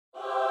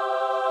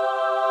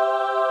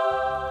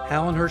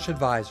Allan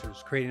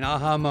Advisors, creating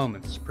aha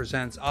moments,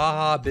 presents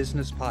Aha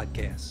Business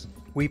Podcasts.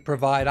 We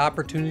provide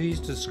opportunities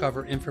to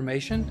discover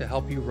information to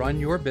help you run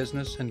your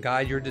business and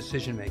guide your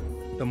decision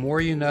making. The more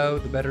you know,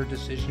 the better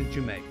decisions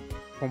you make.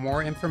 For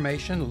more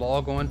information,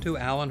 log on to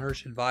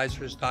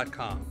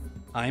allanhirschadvisors.com.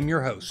 I'm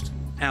your host,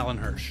 Allan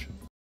Hirsch.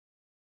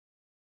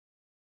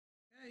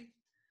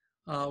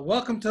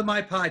 Welcome to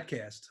my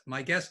podcast.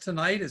 My guest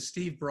tonight is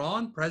Steve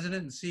Braun,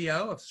 President and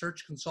CEO of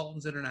Search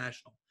Consultants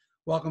International.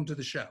 Welcome to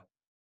the show.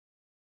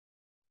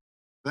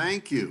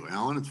 Thank you,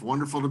 Allan. It's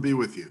wonderful to be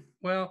with you.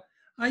 Well,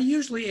 I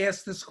usually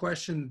ask this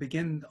question to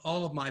begin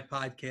all of my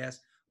podcasts.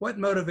 What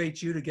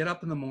motivates you to get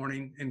up in the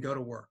morning and go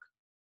to work?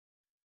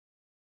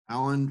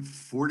 Allan,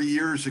 40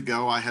 years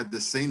ago, I had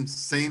the same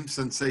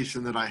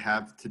sensation that I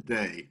have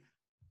today.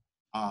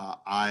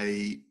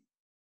 I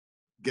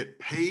get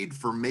paid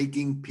for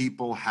making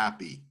people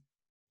happy.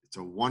 It's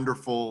a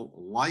wonderful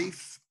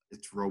life.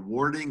 It's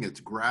rewarding. It's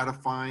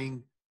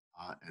gratifying.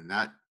 And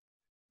that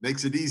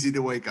makes it easy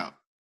to wake up.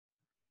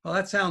 Well,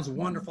 that sounds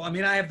wonderful. I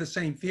mean, I have the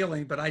same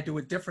feeling, but I do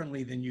it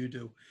differently than you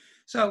do.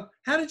 So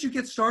how did you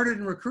get started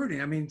in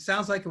recruiting? I mean, it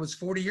sounds like it was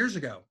 40 years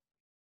ago.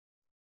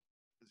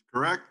 That's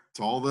correct. It's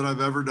all that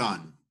I've ever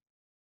done.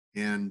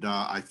 And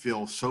I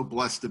feel so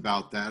blessed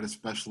about that,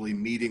 especially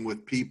meeting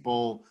with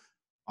people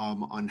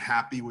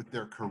unhappy with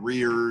their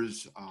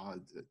careers,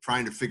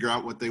 trying to figure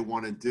out what they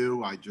want to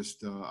do. I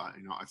just,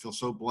 I feel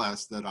so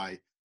blessed that I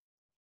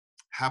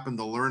happened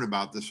to learn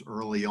about this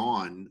early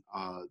on.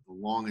 The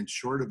long and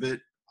short of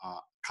it,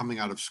 coming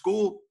out of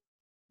school,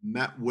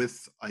 met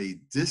with a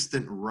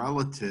distant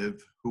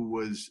relative who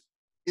was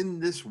in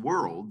this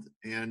world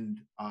and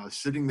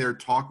sitting there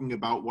talking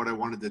about what I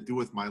wanted to do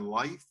with my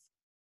life.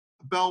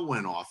 A bell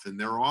went off in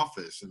their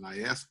office and I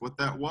asked what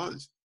that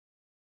was.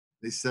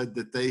 They said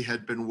that they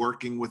had been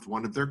working with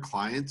one of their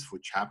clients,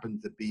 which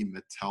happened to be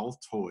Mattel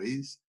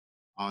Toys.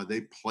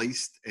 They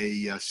placed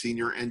a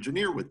senior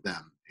engineer with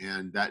them,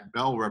 and that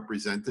bell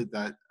represented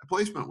that a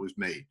placement was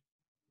made.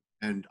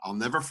 And I'll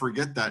never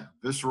forget that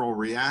visceral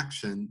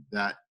reaction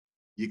that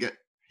you get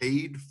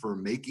paid for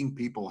making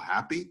people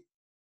happy.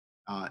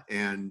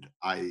 And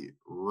I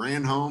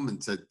ran home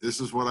and said,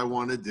 this is what I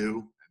want to do.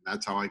 And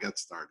that's how I got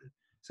started.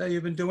 So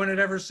you've been doing it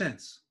ever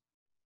since?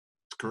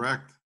 That's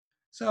correct.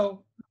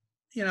 So,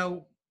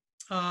 who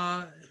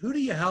do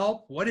you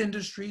help? What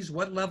industries?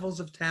 What levels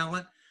of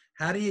talent?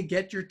 How do you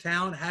get your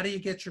talent? How do you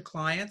get your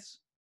clients?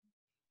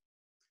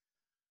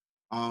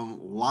 A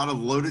lot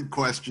of loaded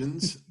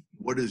questions.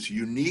 What is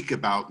unique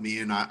about me,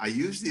 and I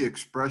use the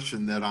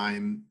expression that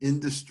I'm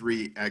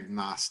industry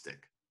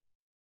agnostic.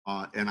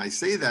 And I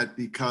say that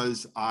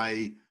because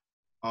I,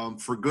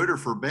 for good or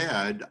for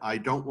bad, I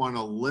don't want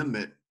to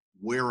limit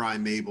where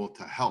I'm able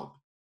to help.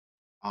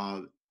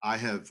 I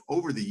have,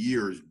 over the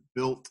years,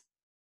 built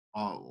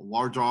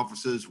large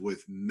offices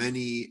with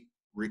many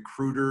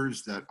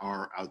recruiters that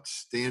are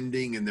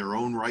outstanding in their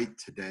own right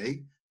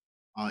today.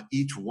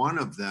 Each one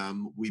of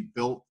them, we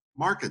built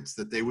markets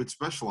that they would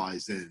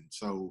specialize in.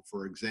 So,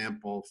 for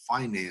example,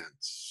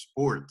 finance,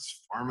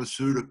 sports,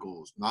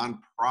 pharmaceuticals,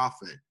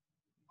 nonprofit,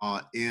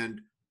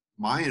 and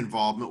my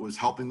involvement was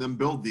helping them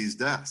build these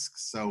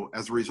desks. So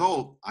as a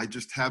result, I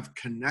just have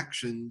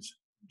connections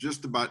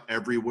just about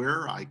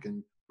everywhere. I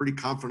can pretty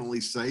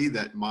confidently say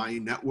that my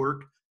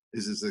network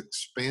is as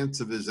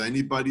expansive as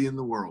anybody in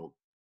the world.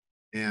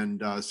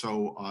 And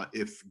so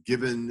if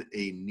given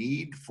a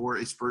need for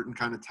a certain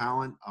kind of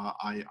talent,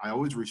 I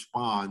always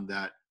respond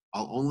that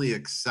I'll only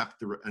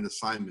accept an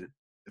assignment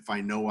if I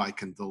know I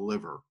can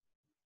deliver.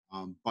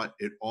 But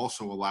it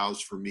also allows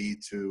for me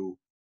to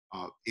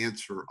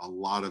answer a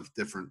lot of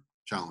different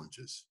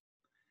challenges.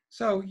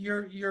 So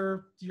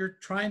you're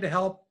trying to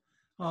help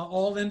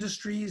all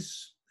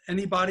industries,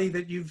 anybody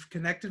that you've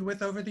connected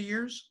with over the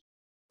years?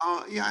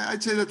 Yeah,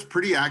 I'd say that's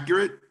pretty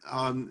accurate.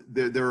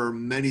 There are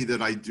many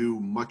that I do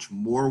much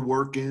more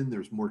work in.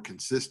 There's more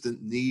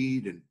consistent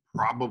need, and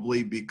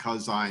probably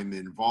because I'm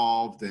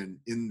involved and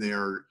in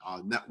their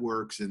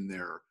networks, in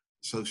their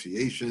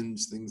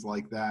associations, things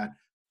like that,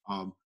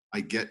 I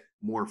get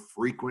more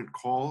frequent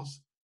calls.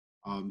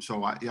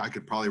 So I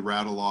could probably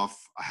rattle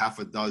off a half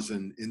a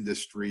dozen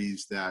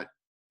industries that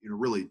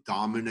really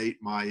dominate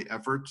my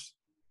efforts.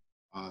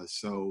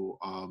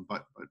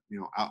 But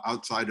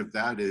outside of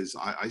that is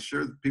I share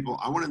with people.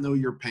 I want to know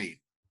your pain.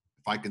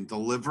 If I can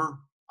deliver,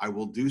 I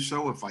will do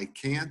so. If I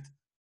can't,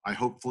 I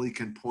hopefully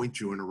can point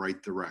you in the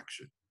right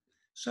direction.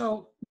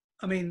 So,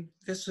 I mean,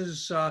 this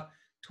is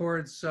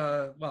towards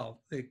the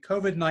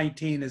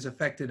COVID-19 has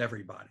affected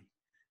everybody.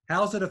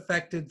 How's it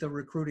affected the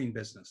recruiting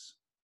business?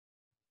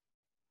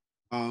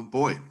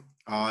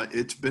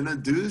 It's been a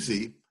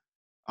doozy.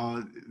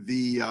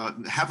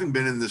 Having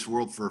been in this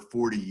world for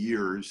 40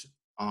 years,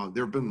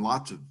 there have been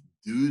lots of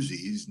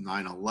doozies,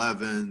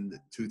 9/11,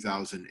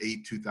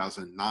 2008,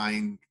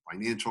 2009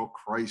 financial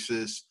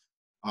crisis.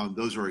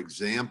 Those are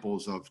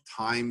examples of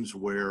times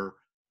where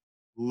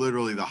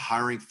literally the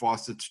hiring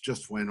faucets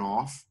just went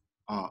off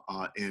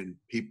and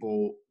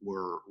people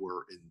were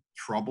in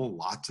trouble,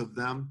 lots of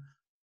them.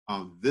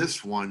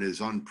 This one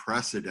is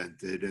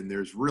unprecedented, and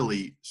there's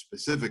really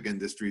specific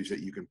industries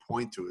that you can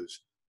point to as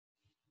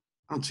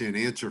I don't see an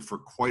answer for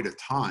quite a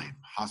time.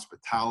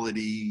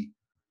 Hospitality,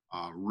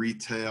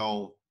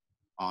 retail,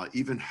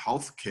 even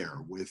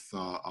healthcare with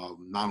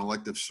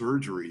non-elective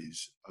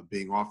surgeries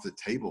being off the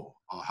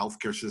table.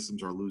 Healthcare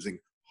systems are losing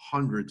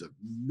hundreds of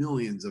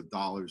millions of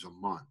dollars a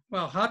month.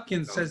 Well,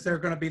 Hopkins So, says they're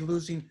going to be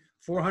losing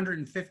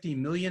 $450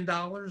 million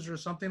or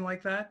something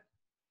like that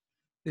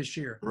this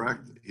year.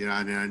 correct. Yeah,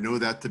 and I know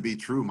that to be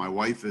true. My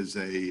wife is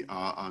the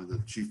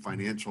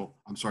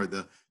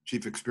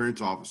chief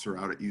experience officer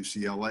out at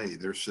UCLA,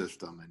 their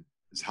system, and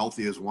as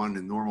healthy as one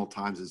in normal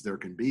times as there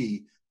can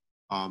be.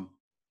 Um,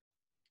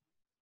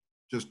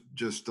 just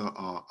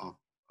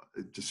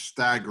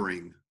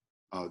staggering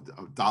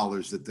of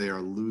dollars that they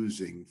are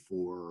losing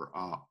for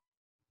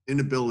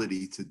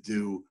inability to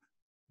do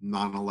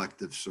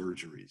non-elective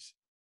surgeries.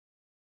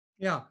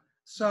 Yeah.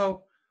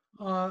 So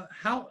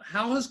how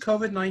has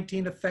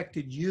COVID-19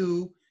 affected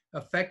you,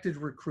 affected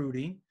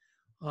recruiting?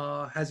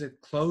 Has it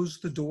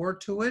closed the door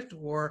to it,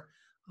 or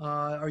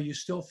are you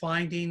still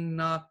finding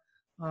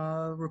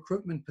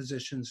recruitment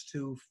positions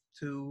to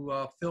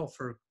fill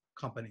for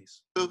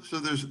companies? So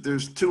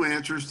there's two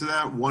answers to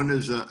that. One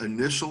is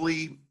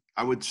initially,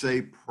 I would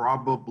say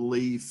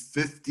probably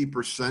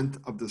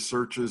 50% of the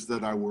searches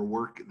that I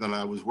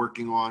was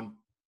working on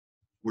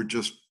were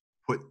just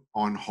put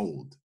on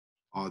hold.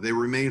 They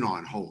remain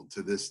on hold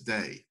to this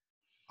day,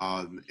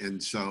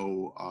 and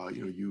so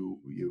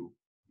you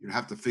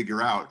have to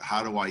figure out,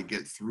 how do I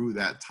get through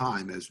that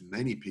time, as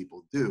many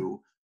people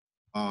do.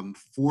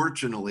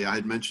 Fortunately, I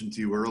had mentioned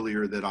to you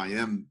earlier that I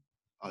am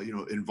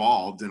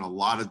involved in a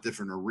lot of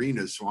different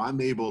arenas, so I'm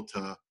able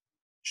to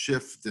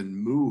shift and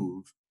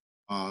move.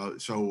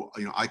 So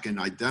I can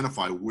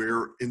identify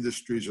where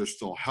industries are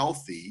still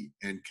healthy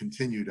and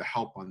continue to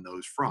help on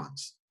those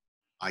fronts.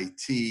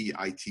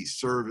 IT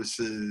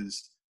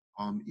services,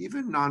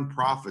 even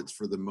nonprofits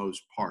for the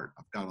most part.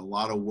 I've got a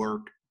lot of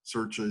work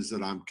searches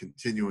that I'm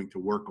continuing to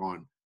work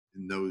on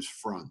in those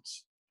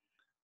fronts.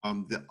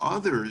 The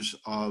others,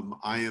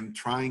 I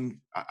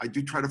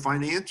do try to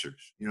find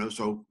answers,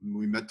 so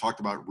talked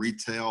about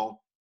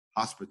retail,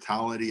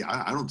 hospitality.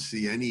 I don't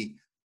see any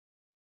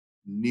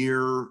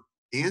near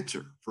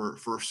answer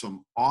for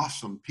some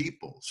awesome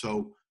people.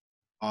 So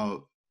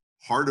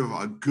part of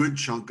a good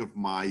chunk of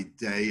my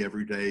day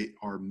every day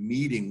are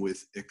meeting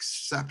with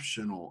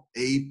exceptional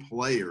A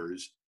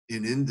players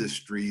in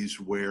industries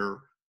where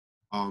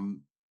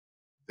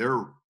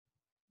they're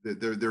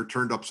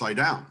turned upside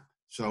down.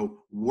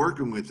 So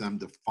working with them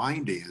to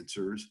find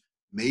answers,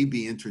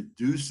 maybe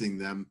introducing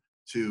them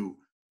to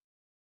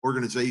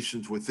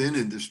organizations within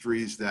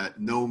industries that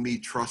know me,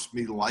 trust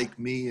me, like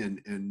me,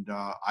 and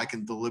I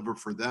can deliver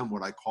for them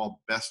what I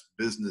call best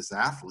business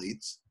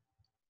athletes,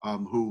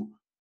 who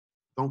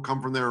don't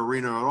come from their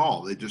arena at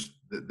all.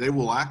 They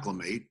will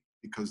acclimate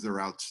because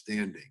they're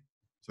outstanding.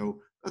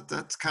 So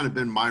that's kind of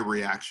been my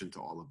reaction to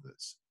all of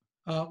this.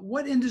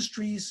 What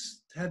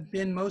industries have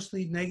been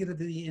mostly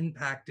negatively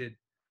impacted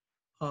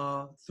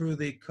through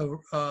the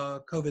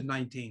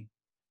COVID-19?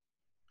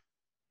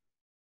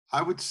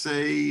 I would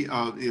say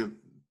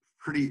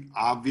pretty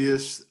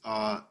obvious,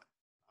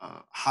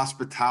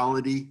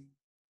 hospitality.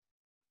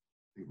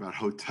 Think about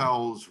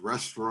hotels,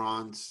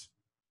 restaurants,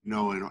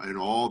 and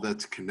all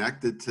that's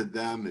connected to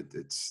them.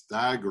 It's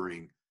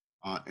staggering,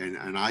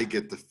 and I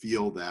get to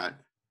feel that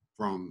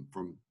from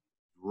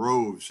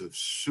droves of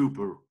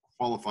super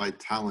qualified,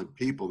 talent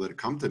people that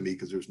come to me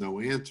because there's no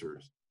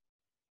answers.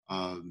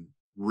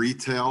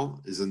 Retail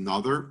is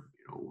another.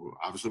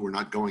 Obviously, we're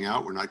not going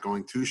out, we're not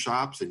going to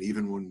shops, and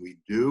even when we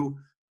do,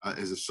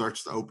 as it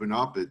starts to open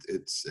up,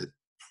 it's at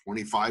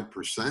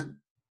 25%.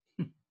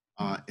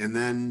 And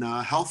then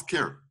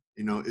healthcare,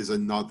 is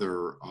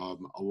another.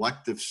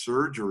 Elective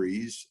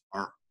surgeries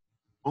are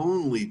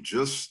only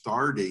just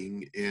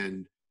starting,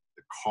 and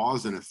the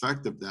cause and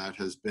effect of that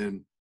has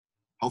been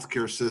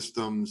healthcare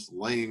systems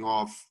laying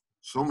off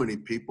so many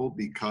people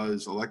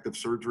because elective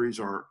surgeries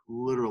are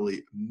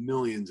literally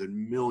millions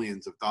and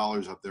millions of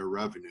dollars of their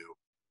revenue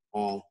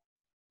all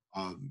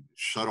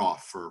shut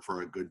off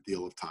for a good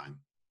deal of time.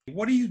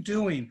 What are you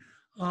doing?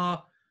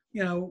 What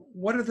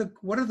are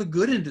the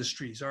good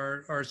industries?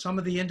 Are some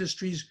of the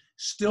industries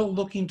still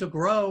looking to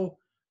grow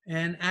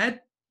and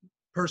add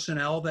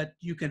personnel that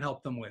you can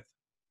help them with?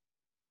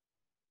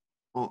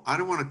 Well, I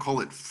don't want to call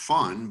it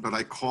fun, but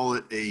I call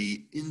it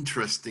a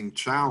interesting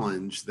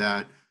challenge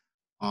that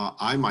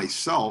I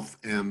myself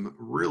am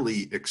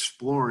really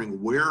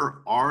exploring.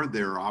 Where are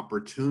there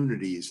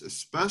opportunities,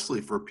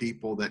 especially for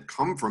people that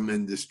come from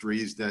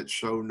industries that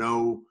show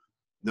no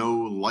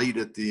light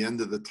at the end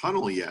of the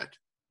tunnel yet?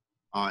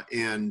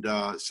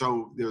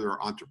 So there are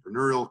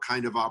entrepreneurial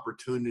kind of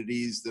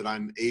opportunities that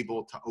I'm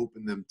able to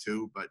open them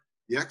to. But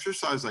the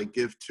exercise I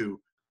give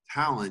to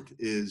talent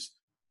is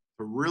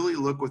to really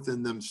look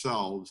within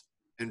themselves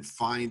and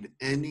find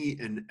any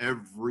and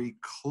every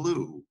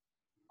clue,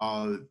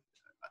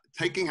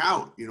 taking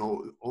out,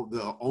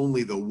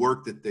 only the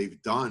work that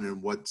they've done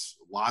and what's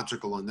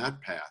logical in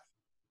that path.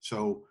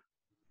 So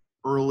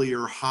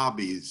earlier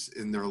hobbies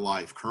in their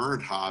life,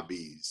 current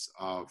hobbies,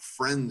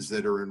 friends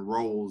that are in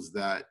roles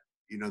that,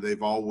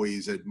 they've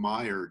always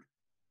admired.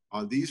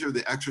 These are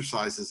the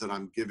exercises that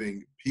I'm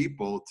giving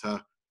people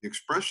to. The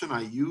expression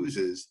I use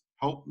is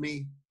help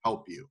me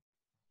help you,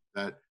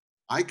 that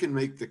I can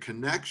make the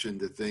connection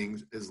to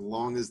things as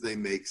long as they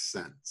make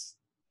sense.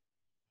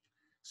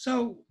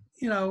 So,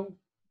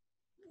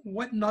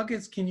 what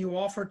nuggets can you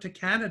offer to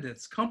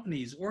candidates,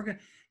 companies,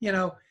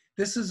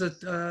 this is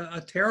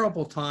a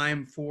terrible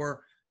time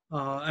for,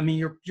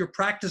 your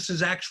practice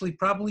has actually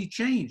probably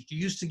changed. You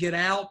used to get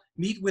out,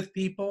 meet with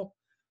people,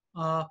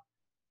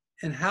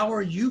 and how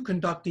are you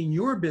conducting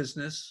your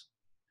business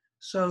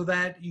so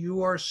that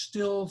you are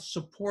still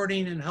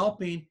supporting and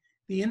helping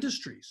the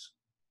industries?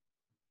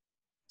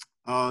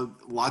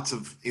 Lots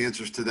of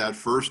answers to that.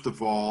 First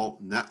of all,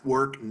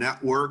 network.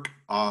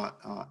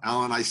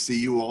 Allan, I see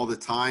you all the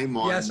time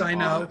on, yes, I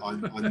know.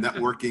 on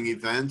networking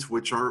events,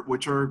 which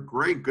are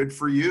great, good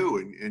for you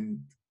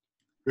and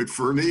good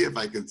for me, if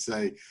I could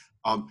say.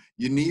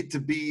 You need to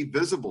be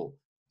visible.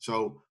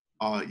 So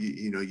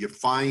you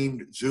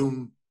find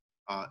Zoom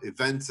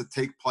events that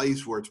take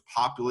place where it's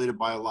populated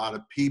by a lot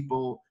of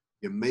people.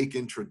 You make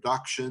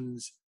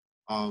introductions.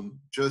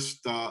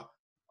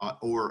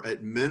 Or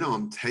at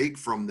minimum, take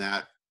from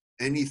that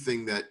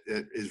anything that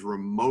is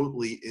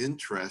remotely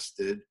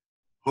interested,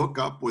 hook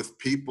up with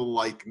people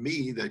like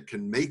me that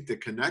can make the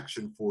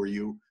connection for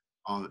you,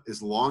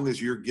 as long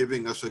as you're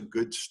giving us a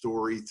good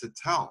story to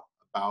tell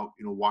about,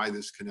 why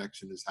this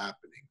connection is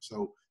happening.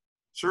 So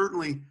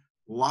certainly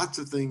lots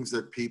of things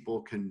that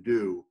people can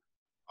do,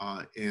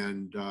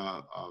 and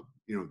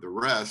the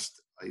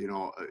rest,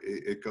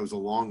 it goes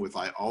along with,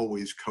 I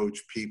always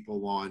coach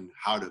people on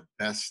how to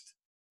best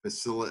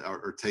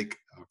facilitate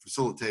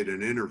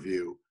an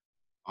interview,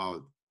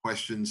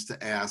 questions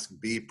to ask,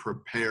 be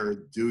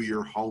prepared, do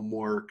your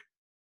homework.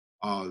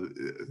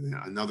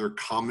 Another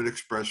common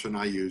expression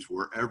I use: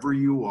 wherever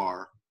you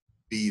are,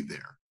 be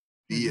there,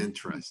 be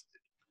interested.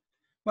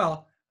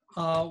 Well,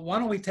 why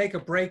don't we take a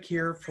break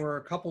here for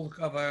a couple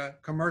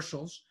of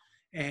commercials,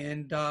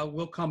 and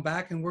we'll come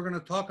back and we're going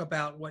to talk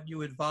about what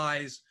you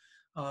advise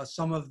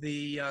some of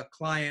the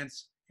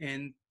clients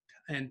and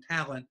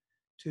talent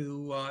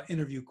to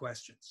interview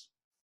questions.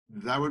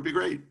 That would be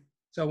great.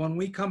 So when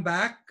we come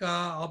back,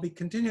 I'll be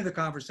continuing the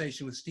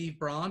conversation with Steve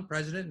Braun,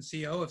 President and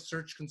CEO of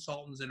Search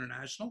Consultants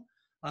International.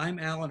 I'm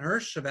Allan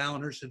Hirsch of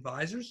Allan Hirsch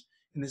Advisors,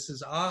 and this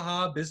is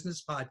AHA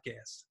Business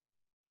Podcast.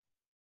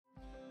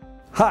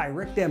 Hi,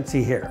 Rick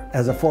Dempsey here.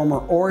 As a former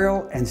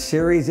Oriole and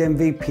Series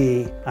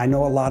MVP, I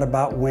know a lot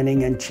about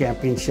winning and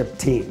championship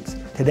teams.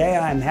 Today,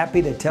 I'm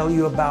happy to tell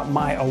you about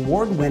my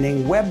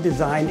award-winning web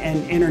design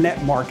and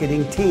internet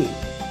marketing team,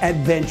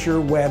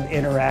 Adventure Web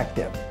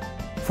Interactive.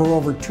 For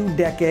over 2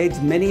 decades,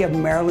 many of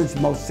Maryland's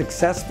most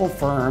successful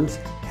firms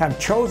have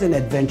chosen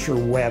Adventure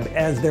Web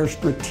as their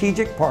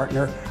strategic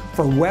partner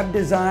for web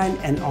design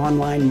and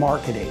online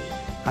marketing.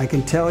 I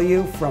can tell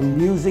you from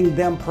using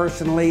them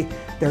personally,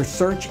 their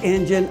search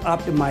engine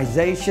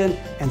optimization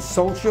and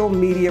social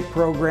media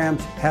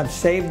programs have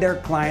saved their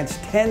clients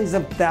tens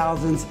of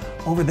thousands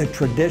over the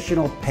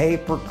traditional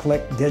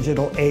pay-per-click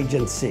digital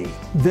agency.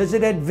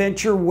 Visit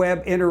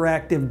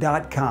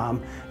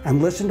AdventureWebInteractive.com and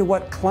listen to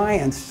what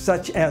clients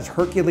such as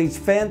Hercules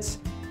Fence,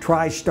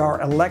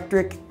 TriStar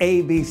Electric,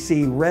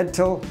 ABC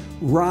Rental,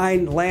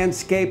 Rhine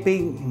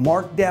Landscaping,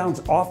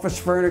 Markdown's Office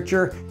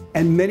Furniture,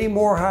 and many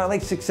more highly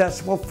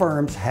successful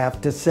firms have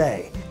to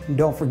say. And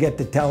don't forget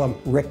to tell them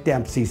Rick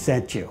Dempsey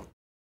sent you.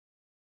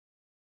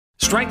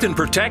 Strengthen,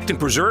 protect, and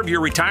preserve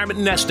your retirement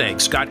nest egg.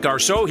 Scott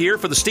Garceau here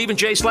for the Stephen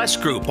J. Sless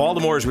Group,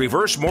 Baltimore's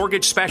reverse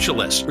mortgage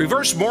specialist.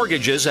 Reverse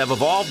mortgages have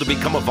evolved to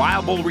become a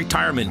viable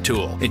retirement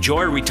tool.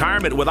 Enjoy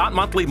retirement without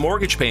monthly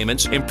mortgage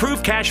payments,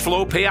 improve cash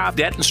flow, pay off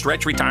debt, and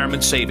stretch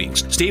retirement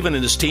savings. Stephen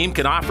and his team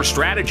can offer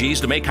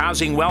strategies to make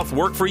housing wealth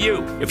work for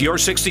you. If you're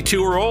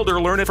 62 or older,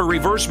 learn if a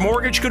reverse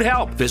mortgage could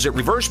help. Visit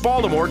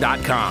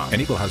reversebaltimore.com.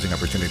 An equal housing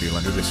opportunity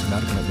lender. This is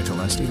not a commitment to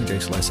lend. Stephen J.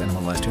 Sless,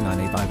 NMLS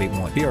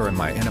 298581.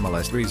 PRMI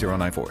NMLS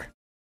 3094.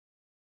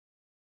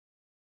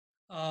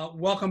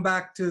 Welcome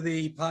back to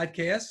the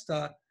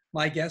podcast.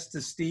 My guest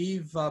is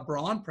Steve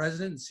Braun,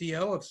 President and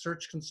CEO of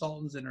Search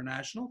Consultants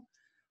International.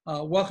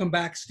 Welcome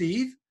back,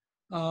 Steve.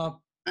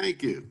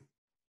 Thank you.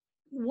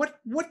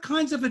 What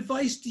kinds of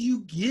advice do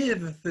you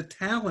give the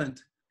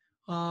talent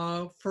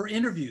for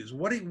interviews?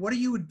 What do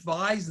you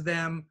advise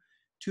them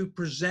to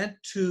present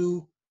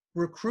to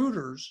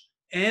recruiters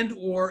and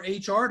or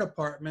HR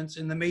departments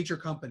in the major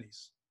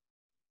companies?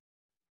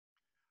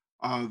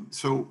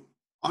 So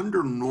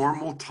under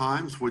normal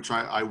times, which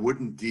I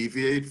wouldn't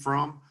deviate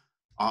from,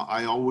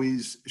 I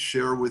always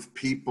share with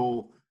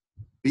people,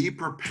 be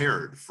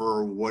prepared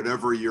for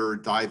whatever you're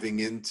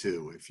diving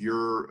into. If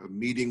you're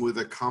meeting with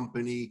a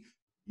company,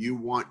 you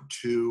want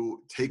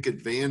to take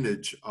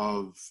advantage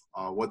of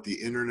what the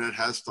internet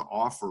has to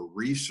offer,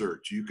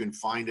 research. You can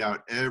find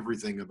out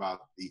everything about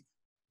the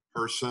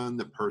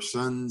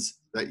persons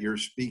that you're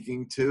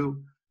speaking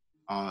to,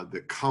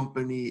 the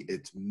company,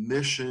 its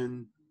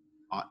mission,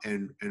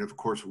 and of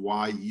course,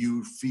 why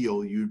you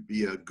feel you'd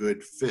be a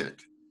good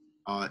fit.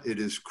 It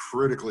is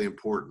critically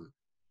important.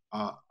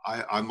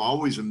 I'm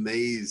always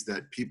amazed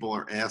that people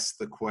are asked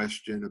the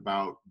question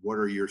about what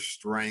are your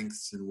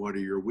strengths and what are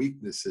your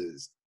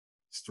weaknesses.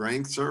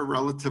 Strengths are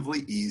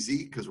relatively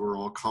easy because we're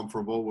all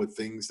comfortable with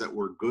things that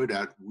we're good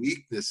at.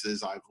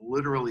 Weaknesses, I've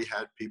literally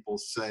had people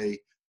say,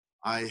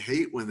 I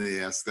hate when they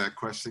ask that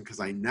question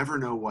because I never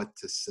know what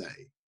to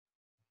say.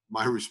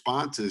 My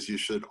response is you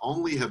should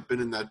only have been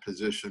in that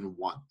position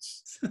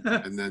once.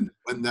 And then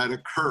when that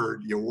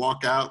occurred, you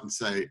walk out and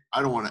say,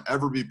 I don't want to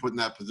ever be put in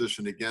that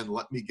position again.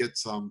 Let me get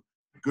some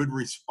good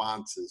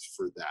responses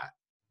for that.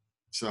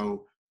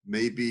 So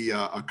maybe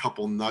a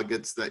couple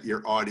nuggets that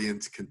your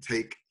audience can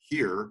take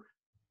here.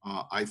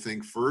 I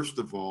think, first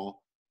of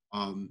all,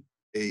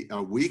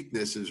 a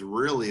weakness is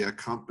really a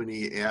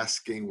company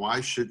asking, why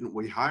shouldn't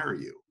we hire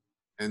you?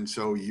 And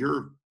so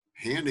you're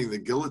handing the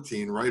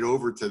guillotine right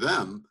over to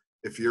them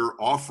if you're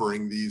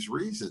offering these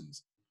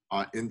reasons.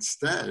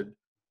 Instead,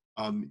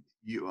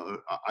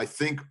 I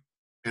think,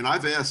 and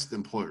I've asked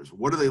employers,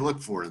 what do they look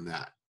for in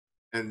that?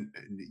 And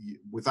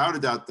without a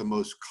doubt, the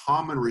most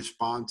common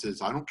response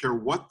is, I don't care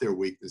what their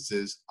weakness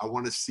is, I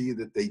want to see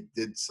that they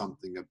did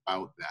something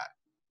about that.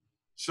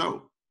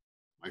 So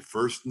my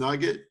first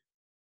nugget,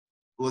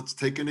 let's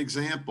take an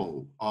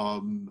example.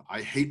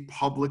 I hate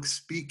public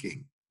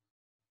speaking.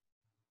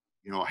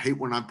 I hate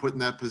when I'm put in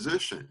that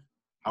position.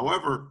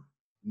 However,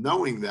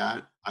 knowing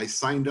that, I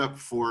signed up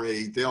for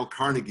a Dale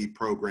Carnegie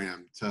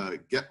program to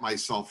get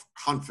myself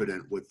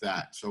confident with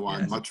that, so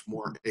I'm much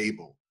more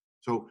able.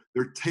 So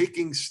they're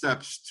taking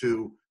steps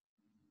to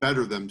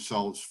better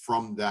themselves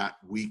from that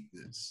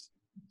weakness.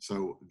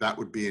 So that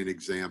would be an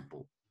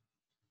example.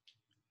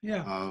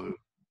 Yeah.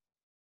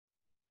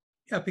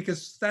 Yeah,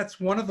 because that's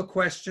one of the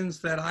questions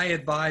that I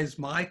advise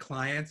my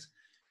clients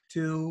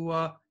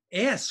to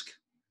ask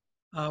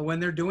when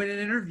they're doing an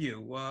interview.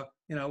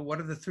 What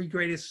are the three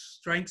greatest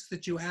strengths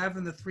that you have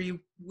and the three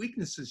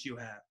weaknesses you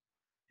have?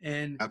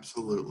 And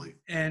absolutely.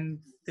 And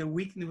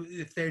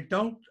if they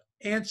don't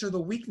answer the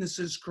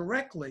weaknesses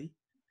correctly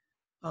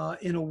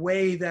in a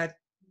way that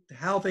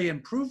how they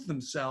improve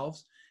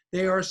themselves,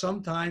 they are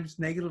sometimes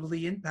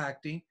negatively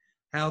impacting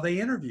how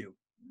they interview.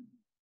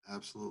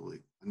 Absolutely.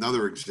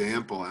 Another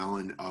example,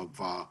 Allan, of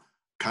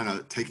kind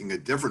of taking a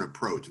different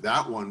approach.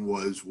 That one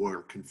was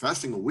we're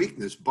confessing a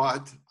weakness,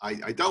 but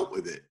I dealt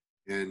with it,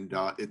 and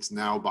it's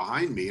now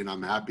behind me, and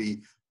I'm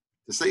happy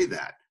to say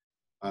that.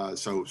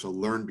 So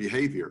learned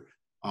behavior.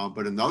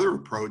 But another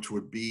approach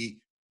would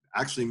be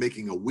actually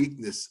making a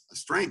weakness a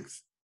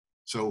strength.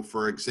 So,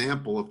 for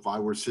example, if I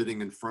were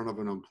sitting in front of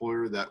an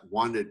employer that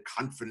wanted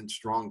confident,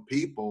 strong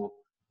people,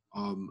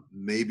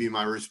 maybe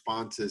my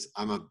response is,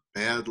 I'm a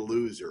bad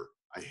loser.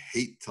 I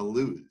hate to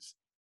lose.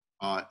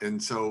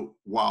 And so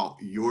while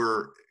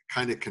you're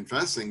kind of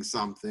confessing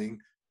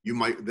something, you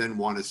might then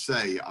want to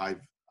say,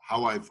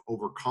 how I've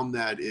overcome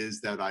that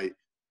is that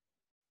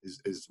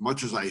as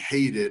much as I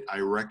hate it, I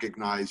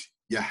recognize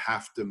you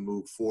have to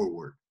move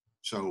forward.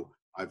 So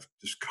I've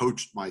just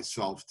coached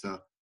myself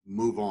to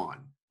move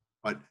on.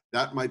 But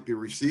that might be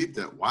received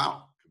that,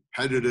 wow,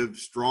 competitive,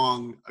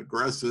 strong,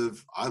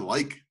 aggressive. I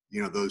like,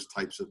 those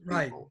types of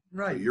people.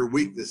 Right. So your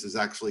weakness is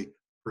actually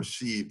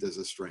perceived as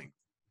a strength.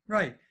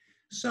 Right.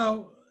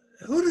 So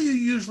who do you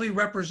usually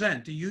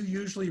represent? Do you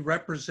usually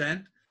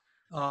represent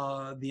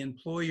the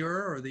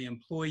employer or the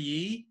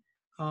employee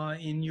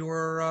in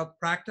your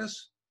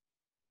practice?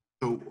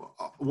 So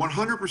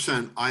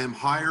 100%, I am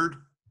hired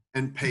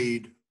and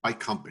paid by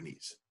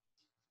companies.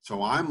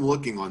 So I'm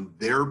looking on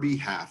their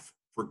behalf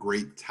for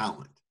great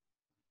talent.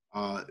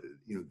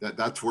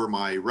 That's where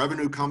my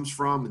revenue comes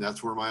from, and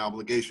that's where my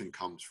obligation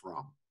comes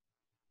from.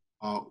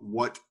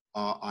 What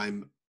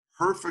I'm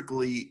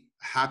perfectly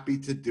happy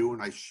to do,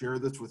 and I share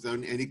this with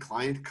any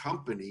client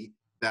company,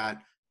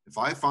 that if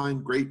I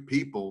find great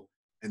people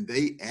and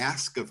they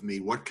ask of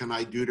me, what can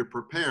I do to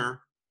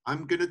prepare?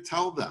 I'm going to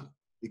tell them,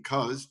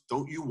 because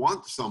don't you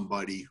want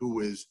somebody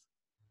who is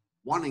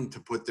wanting to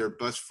put their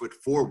best foot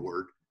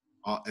forward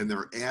and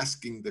they're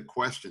asking the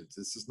questions?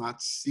 This is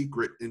not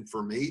secret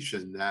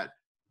information that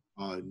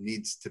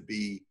needs to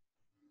be,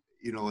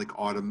 like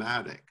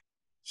automatic.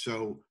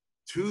 So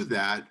to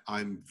that,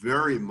 I'm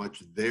very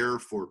much there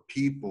for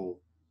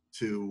people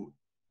to,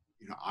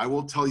 I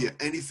will tell you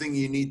anything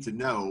you need to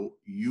know.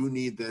 You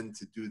need then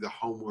to do the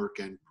homework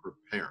and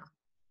prepare.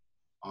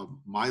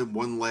 My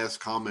one last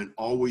comment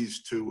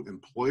always to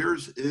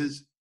employers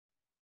is,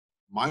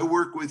 my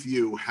work with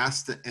you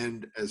has to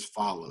end as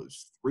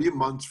follows. 3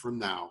 months from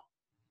now,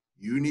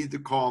 you need to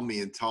call me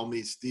and tell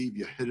me, Steve,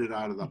 you hit it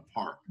out of the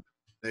park.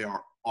 They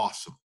are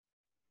awesome.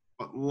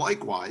 But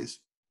likewise,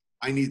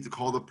 I need to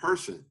call the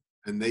person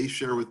and they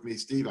share with me,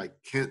 Steve, I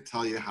can't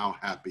tell you how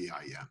happy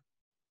I am.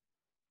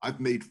 I've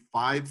made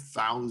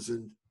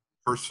 5,000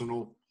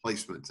 personal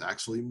placements,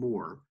 actually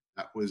more.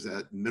 That was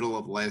at middle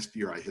of last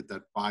year. I hit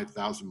that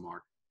 5,000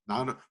 mark.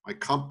 My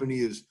company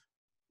is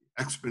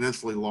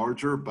exponentially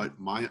larger, but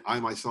I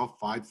myself,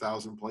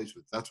 5,000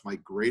 placements. That's my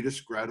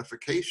greatest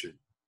gratification,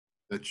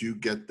 that you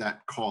get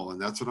that call.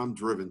 And that's what I'm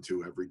driven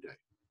to every day.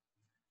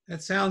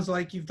 That sounds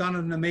like you've done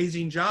an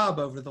amazing job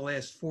over the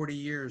last 40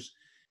 years.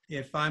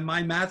 If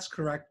my math's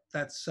correct,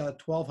 that's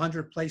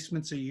 1,200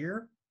 placements a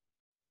year.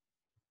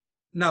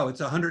 No,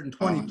 it's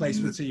 120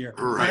 placements a year.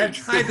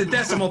 Right. I had the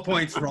decimal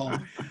points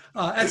wrong.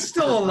 That's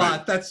still a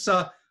lot. That's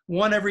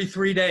one every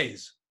 3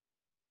 days.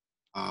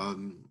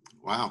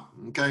 Wow.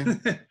 Okay.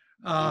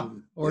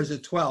 Or is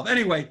it 12?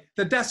 Anyway,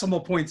 the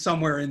decimal point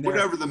somewhere in there.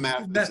 Whatever the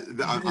math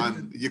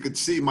is, you could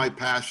see my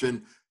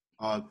passion.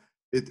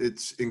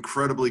 It's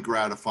incredibly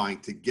gratifying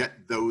to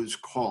get those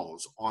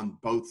calls on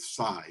both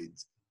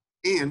sides.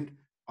 And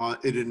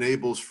it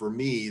enables for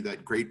me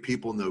that great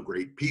people know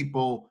great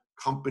people,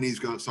 companies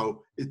go.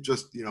 So it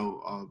just,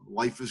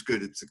 life is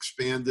good. It's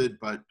expanded,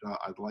 but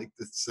I'd like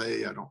to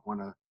say, I don't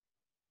want to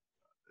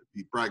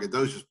be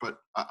braggadocious, but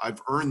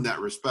I've earned that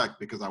respect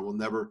because I will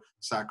never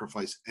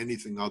sacrifice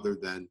anything other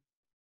than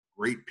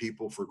great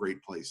people for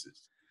great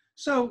places.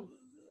 So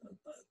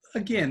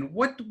again,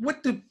 what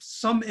do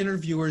some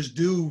interviewers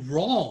do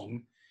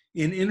wrong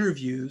in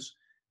interviews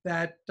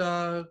that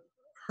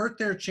hurt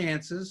their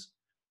chances,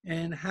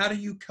 and how do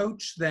you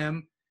coach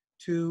them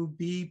to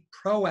be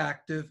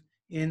proactive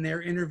in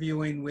their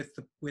interviewing with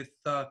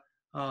the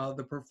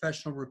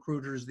professional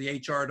recruiters, the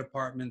HR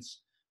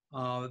departments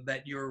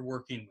that you're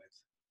working with?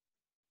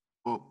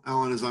 Well,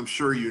 Allan, as I'm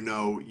sure you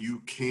know, you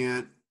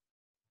can't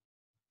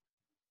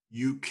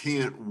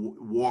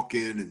walk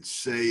in and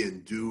say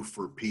and do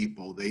for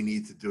people. They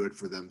need to do it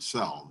for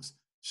themselves.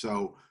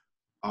 So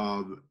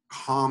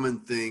common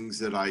things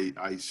that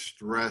I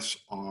stress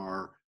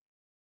are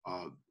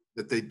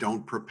that they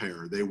don't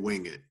prepare. They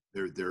wing it.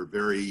 They're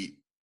very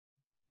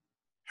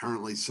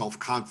apparently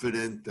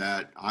self-confident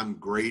that I'm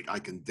great. I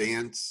can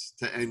dance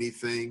to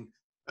anything.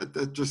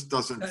 That just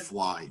doesn't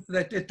fly.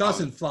 That it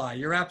doesn't fly.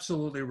 You're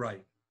absolutely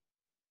right.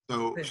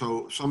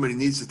 So somebody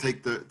needs to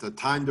take the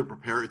time to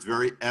prepare. It's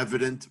very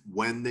evident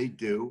when they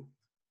do.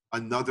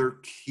 Another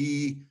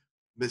key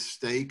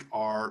mistake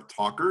are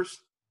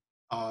talkers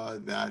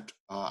that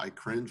I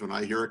cringe when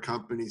I hear a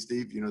company,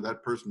 Steve,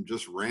 that person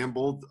just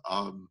rambled.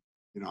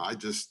 I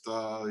just,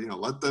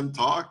 let them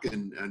talk.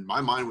 And my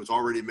mind was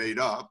already made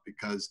up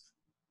because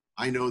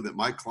I know that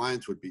my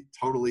clients would be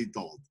totally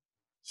dulled.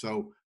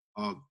 So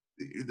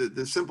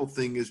the simple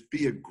thing is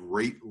be a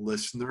great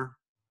listener.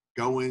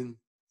 Go in,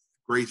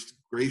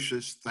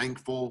 gracious,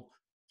 thankful,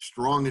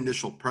 strong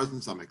initial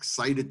presence. I'm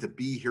excited to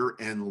be here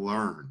and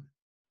learn.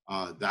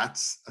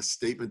 That's a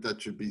statement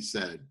that should be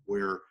said.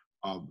 Where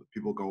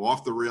people go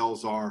off the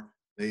rails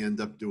they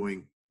end up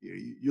doing.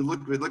 You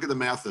look at the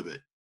math of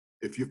it.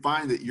 If you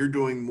find that you're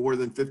doing more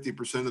than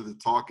 50% of the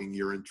talking,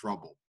 you're in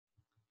trouble.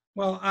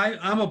 Well,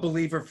 I'm a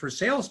believer for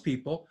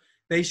salespeople.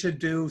 They should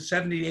do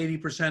 70 to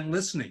 80%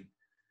 listening,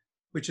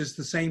 which is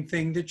the same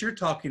thing that you're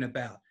talking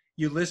about.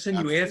 You listen,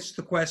 Absolutely. You ask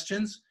the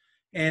questions,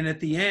 and at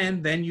the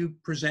end, then you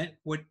present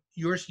what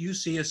you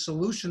see as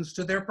solutions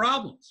to their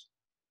problems.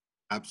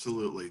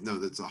 Absolutely. No,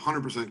 that's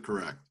 100%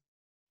 correct.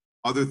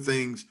 Other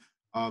things,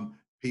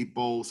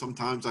 people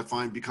sometimes I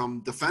find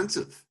become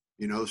defensive.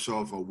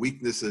 So if a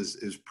weakness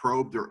is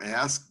probed or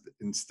asked,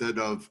 instead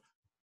of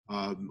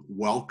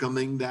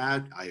welcoming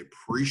that, I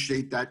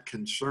appreciate that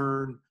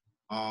concern,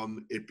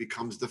 it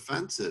becomes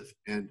defensive.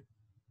 And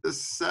the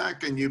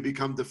second you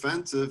become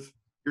defensive,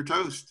 you're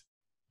toast.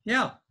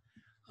 Yeah.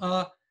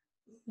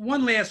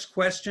 One last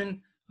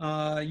question.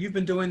 You've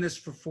been doing this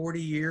for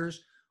 40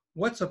 years.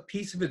 What's a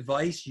piece of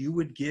advice you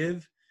would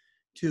give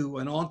to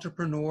an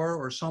entrepreneur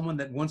or someone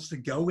that wants to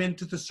go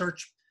into the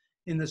search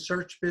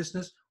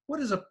business? What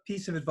is a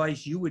piece of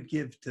advice you would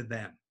give to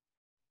them?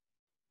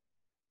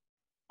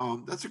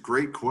 That's a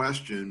great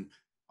question.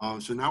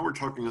 So now we're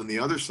talking on the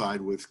other side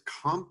with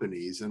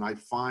companies, and I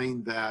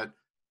find that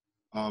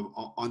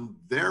on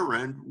their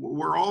end,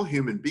 we're all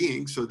human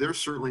beings, so they're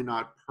certainly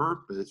not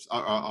perfect.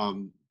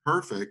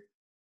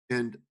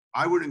 And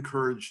I would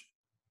encourage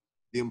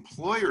the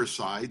employer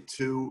side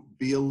to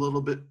be a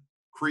little bit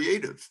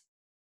creative.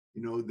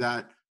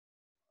 That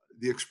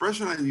the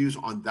expression I use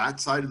on that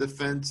side of the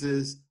fence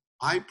is,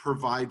 I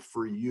provide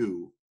for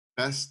you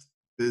best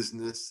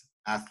business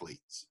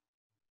athletes.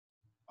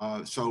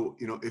 So,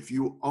 if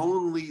you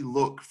only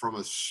look from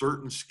a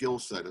certain skill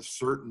set, a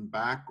certain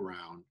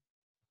background,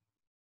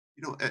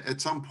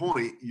 at some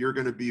point you're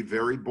going to be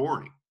very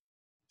boring.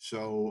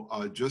 So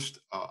I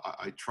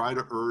try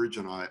to urge,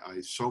 and I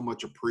so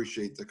much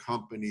appreciate the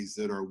companies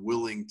that are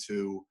willing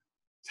to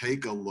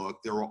take a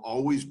look. There will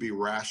always be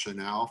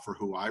rationale for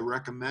who I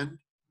recommend,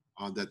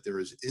 that there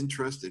is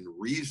interest and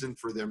reason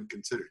for them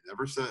considering.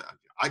 Never said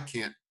I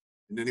can't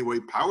in any way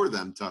power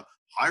them to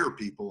hire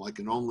people. I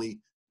can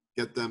only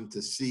get them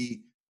to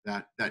see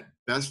that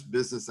best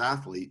business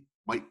athlete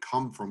might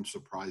come from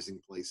surprising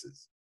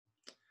places.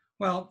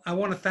 Well, I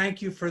want to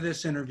thank you for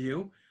this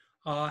interview.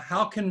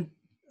 How can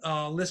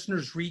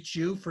listeners reach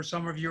you for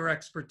some of your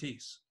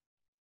expertise?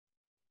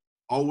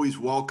 Always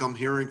welcome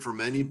hearing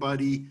from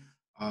anybody,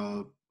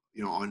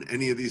 on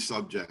any of these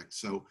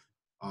subjects. So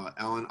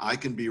Allan, I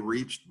can be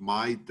reached.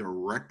 My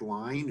direct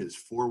line is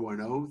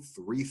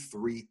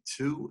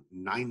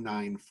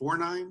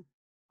 410-332-9949.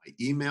 My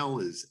email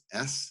is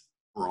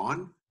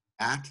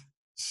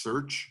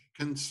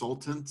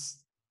sbraun@searchconsultants,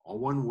 all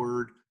one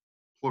word,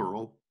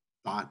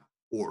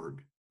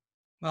 plural.org.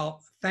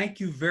 Well, thank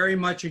you very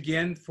much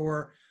again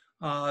for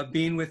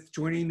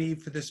joining me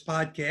for this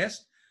podcast.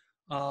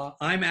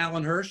 I'm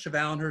Allan Hirsch of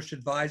Allan Hirsch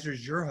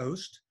Advisors, your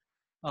host.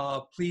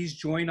 Please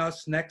join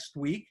us next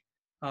week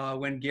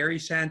when Gary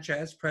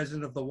Sanchez,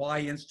 president of the Y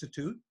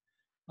Institute.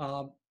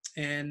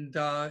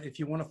 If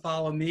you want to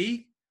follow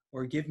me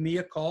or give me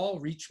a call,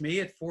 reach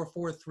me at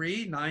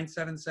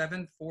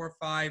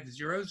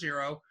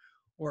 443-977-4500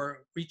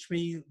 or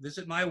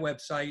visit my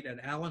website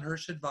at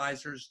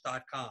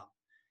allanhirschadvisors.com.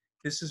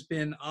 This has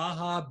been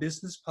AHA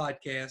Business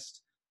Podcast.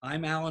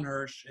 I'm Allan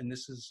Hirsch, and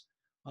this is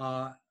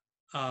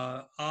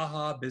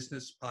AHA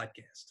Business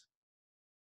Podcast.